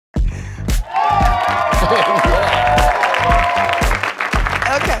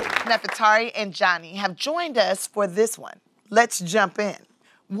Nefertari and Johnny have joined us for this one. Let's jump in.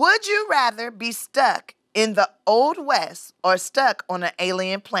 Would you rather be stuck in the Old West or stuck on an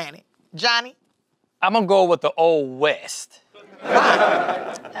alien planet? Johnny? I'm gonna go with the Old West.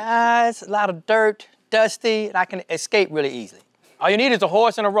 It's a lot of dirt, dusty, and I can escape really easily. All you need is a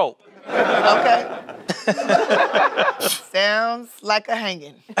horse and a rope. Okay. Sounds like a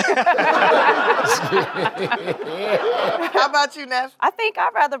hanging. How about you, Neff? I think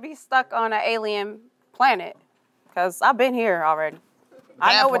I'd rather be stuck on an alien planet, because I've been here already.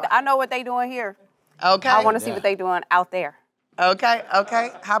 I know what they doing here. Okay. I want to see what they doing out there. Okay,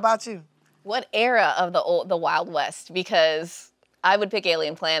 okay. How about you? What era of the Wild West? Because I would pick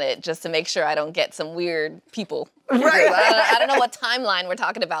Alien Planet just to make sure I don't get some weird people. Right. I don't know what timeline we're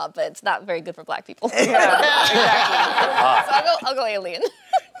talking about, but it's not very good for black people. Yeah, exactly. So I'll go Alien.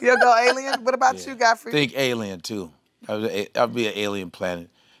 You'll go alien? What about you, Godfrey? I think alien, too. I'd be an alien planet.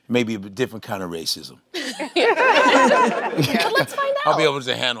 Maybe a different kind of racism. But let's find out. I'll be able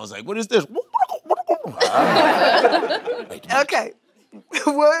to handle it. Like, what is this? Okay.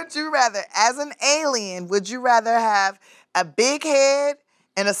 Would you rather, as an alien, would you rather have a big head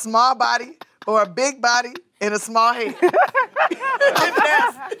and a small body or a big body and a small head?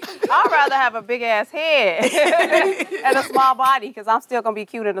 I'd rather have a big ass head and a small body, because I'm still gonna be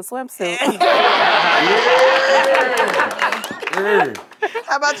cute in a swimsuit.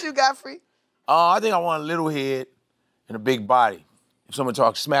 How about you, Godfrey? I think I want a little head and a big body. If someone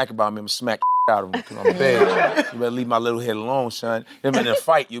talks smack about me, I'm gonna smack out of them because I'm big. You better leave my little head alone, son. If in a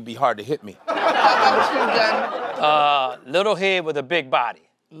fight, you'll be hard to hit me. How about you, Johnny? Little head with a big body.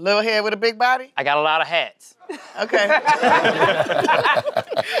 Little head with a big body? I got a lot of hats. Okay.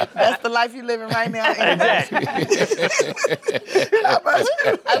 That's the life you living right now. Exactly. How about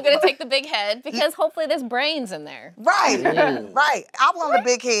you? I'm gonna take the big head because hopefully there's brains in there. Right, right. I want a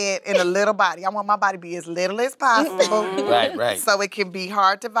big head and a little body. I want my body to be as little as possible. Right. So it can be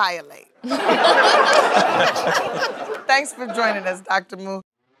hard to violate. Thanks for joining us, Dr. Moo.